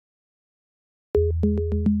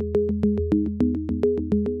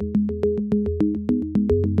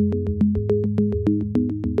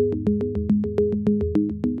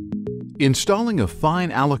Installing a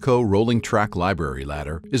fine Alaco rolling track library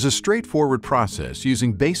ladder is a straightforward process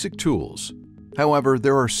using basic tools. However,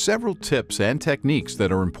 there are several tips and techniques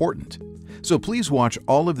that are important, so please watch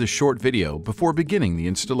all of this short video before beginning the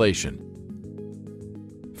installation.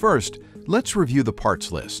 First, let's review the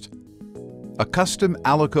parts list. A custom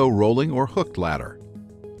Alaco rolling or hooked ladder,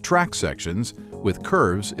 track sections with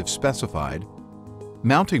curves if specified,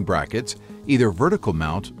 mounting brackets, either vertical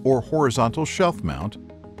mount or horizontal shelf mount,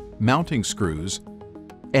 mounting screws,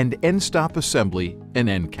 and end stop assembly and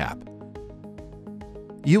end cap.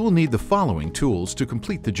 You will need the following tools to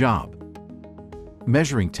complete the job: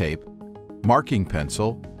 measuring tape, marking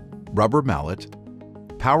pencil, rubber mallet,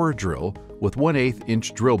 power drill with 1/8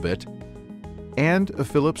 inch drill bit, and a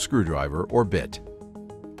Phillips screwdriver or bit.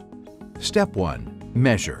 Step 1.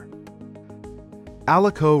 Measure.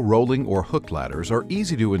 Alaco rolling or hooked ladders are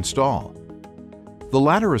easy to install. The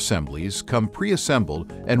ladder assemblies come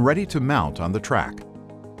pre-assembled and ready to mount on the track.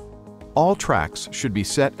 All tracks should be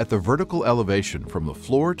set at the vertical elevation from the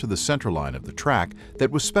floor to the center line of the track that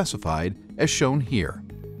was specified as shown here.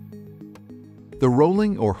 The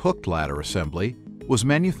rolling or hooked ladder assembly was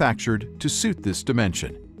manufactured to suit this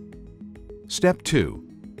dimension. Step 2.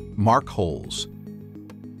 Mark holes.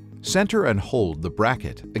 Center and hold the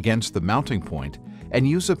bracket against the mounting point and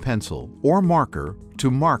use a pencil or marker to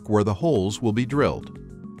mark where the holes will be drilled.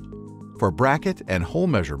 For bracket and hole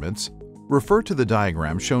measurements, refer to the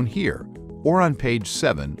diagram shown here or on page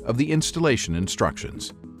 7 of the installation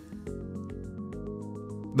instructions.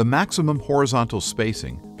 The maximum horizontal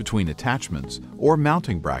spacing between attachments or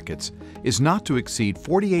mounting brackets is not to exceed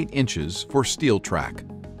 48 inches for steel track.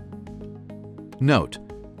 Note,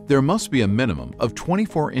 there must be a minimum of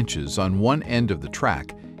 24 inches on one end of the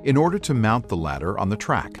track in order to mount the ladder on the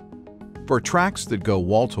track. For tracks that go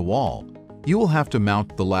wall to wall, you will have to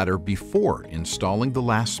mount the ladder before installing the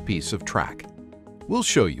last piece of track. We'll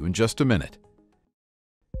show you in just a minute.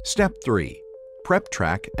 Step 3. Prep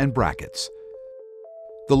track and brackets.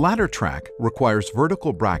 The ladder track requires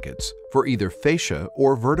vertical brackets for either fascia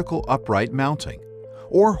or vertical upright mounting,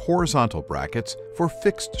 or horizontal brackets for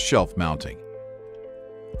fixed shelf mounting.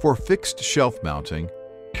 For fixed shelf mounting,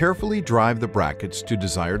 carefully drive the brackets to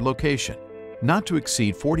desired location, not to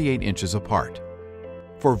exceed 48 inches apart.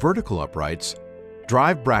 For vertical uprights,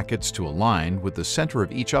 drive brackets to align with the center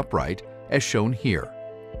of each upright as shown here.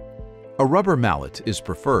 A rubber mallet is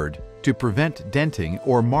preferred to prevent denting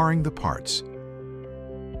or marring the parts.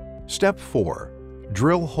 Step 4.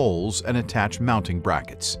 Drill holes and attach mounting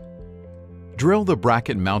brackets. Drill the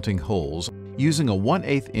bracket mounting holes using a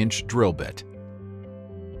 1/8 inch drill bit.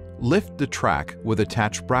 Lift the track with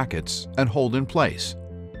attached brackets and hold in place,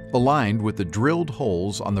 aligned with the drilled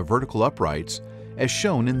holes on the vertical uprights as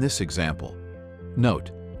shown in this example.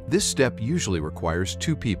 Note, this step usually requires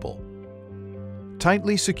 2 people.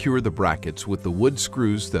 Tightly secure the brackets with the wood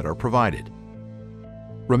screws that are provided.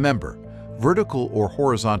 Remember, vertical or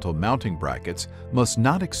horizontal mounting brackets must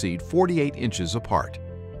not exceed 48 inches apart.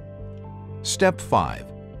 Step 5.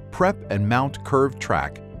 Prep and mount curved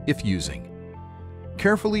track if using.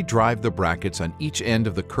 Carefully drive the brackets on each end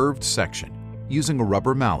of the curved section using a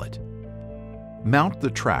rubber mallet. Mount the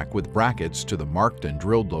track with brackets to the marked and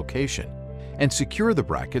drilled location and secure the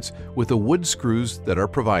brackets with the wood screws that are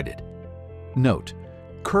provided. Note,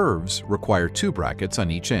 curves require 2 brackets on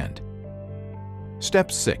each end. Step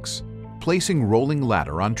 6. Placing rolling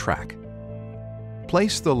ladder on track.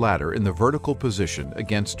 Place the ladder in the vertical position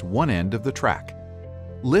against one end of the track.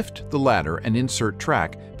 Lift the ladder and insert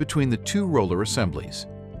track between the 2 roller assemblies.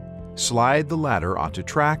 Slide the ladder onto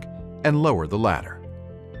track and lower the ladder.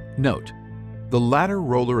 Note, the ladder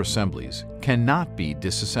roller assemblies cannot be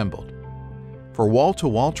disassembled. For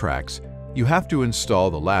wall-to-wall tracks, you have to install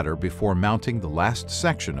the ladder before mounting the last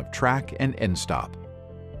section of track and end stop.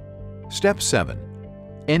 Step 7.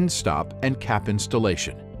 End stop and cap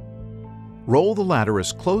installation. Roll the ladder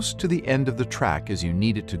as close to the end of the track as you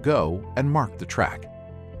need it to go and mark the track.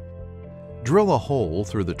 Drill a hole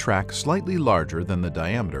through the track slightly larger than the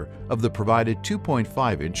diameter of the provided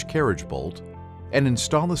 2.5 inch carriage bolt and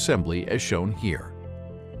install assembly as shown here.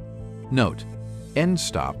 Note, end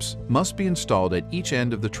stops must be installed at each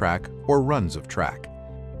end of the track or runs of track.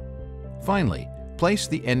 Finally, place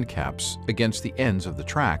the end caps against the ends of the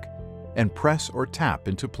track and press or tap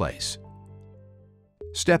into place.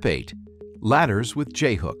 Step 8. Ladders with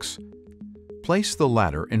J-hooks. Place the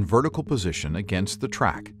ladder in vertical position against the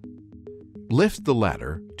track. Lift the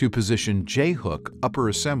ladder to position J-hook upper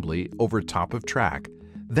assembly over top of track,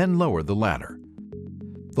 then lower the ladder.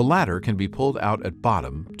 The ladder can be pulled out at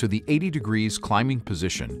bottom to the 80 degrees climbing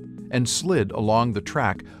position and slid along the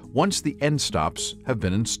track once the end stops have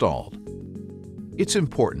been installed. It's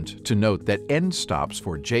important to note that end stops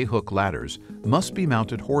for J-hook ladders must be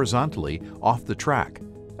mounted horizontally off the track,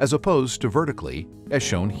 as opposed to vertically, as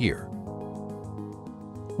shown here.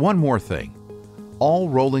 One more thing. All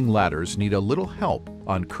rolling ladders need a little help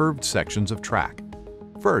on curved sections of track.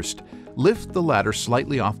 First, lift the ladder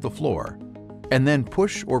slightly off the floor, and then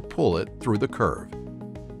push or pull it through the curve.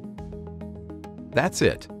 That's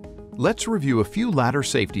it. Let's review a few ladder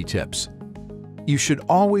safety tips. You should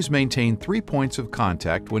always maintain 3 points of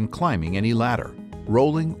contact when climbing any ladder,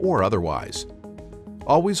 rolling or otherwise.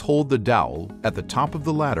 Always hold the dowel at the top of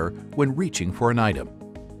the ladder when reaching for an item.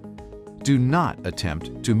 Do not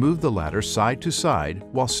attempt to move the ladder side to side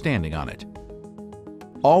while standing on it.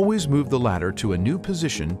 Always move the ladder to a new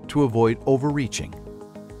position to avoid overreaching.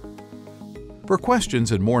 For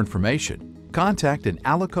questions and more information, contact an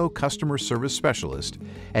Alaco customer service specialist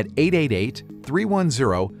at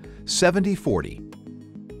 888-310-7040